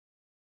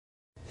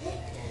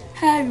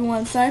Hi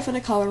everyone, sorry for the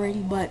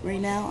coloring, but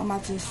right now I'm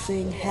about to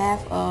sing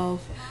half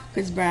of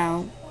Chris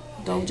Brown,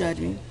 Don't Judge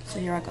Me. So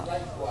here I go.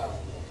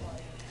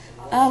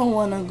 I don't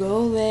wanna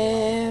go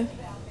there.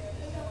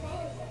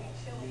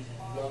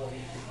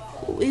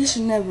 We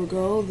should never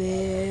go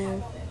there.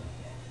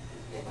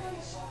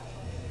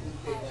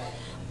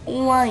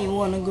 Why you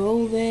wanna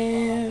go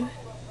there?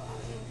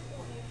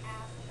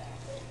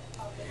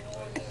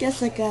 I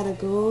guess I gotta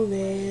go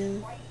there.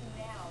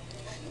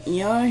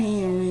 You're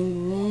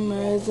hearing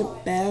rumors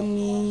about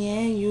me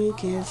and you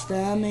can't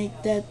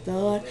stomach that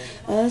thought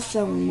of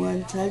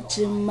someone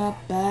touching my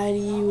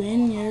body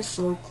when you're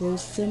so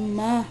close to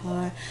my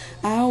heart.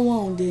 I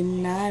won't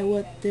deny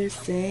what they're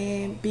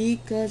saying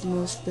because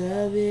most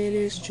of it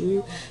is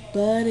true,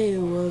 but it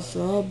was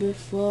all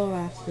before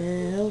I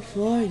fell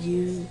for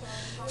you.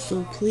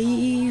 So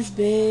please,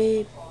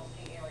 babe,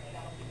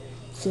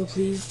 so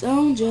please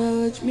don't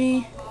judge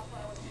me,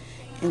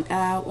 and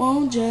I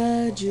won't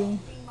judge you.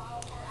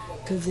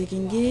 'Cause it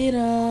can get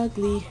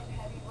ugly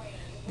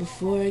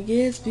before it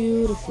gets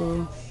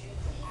beautiful.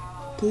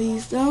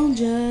 Please don't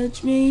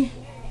judge me,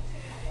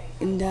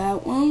 and I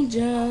won't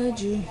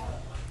judge you.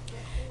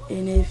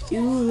 And if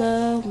you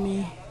love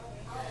me,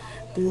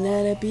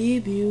 let it be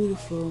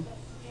beautiful.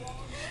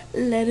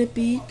 Let it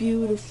be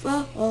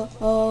beautiful.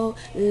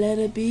 Let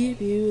it be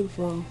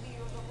beautiful.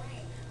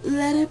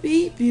 Let it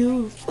be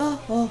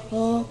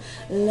beautiful.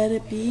 Let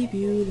it be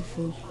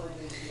beautiful.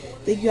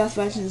 Thank you guys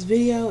for watching this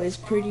video. It's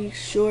pretty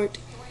short,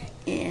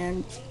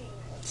 and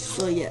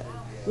so yeah,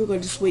 we're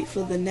going to just wait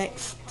for the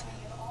next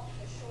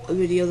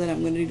video that I'm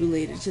going to do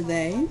later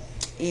today.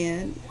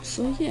 And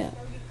so yeah.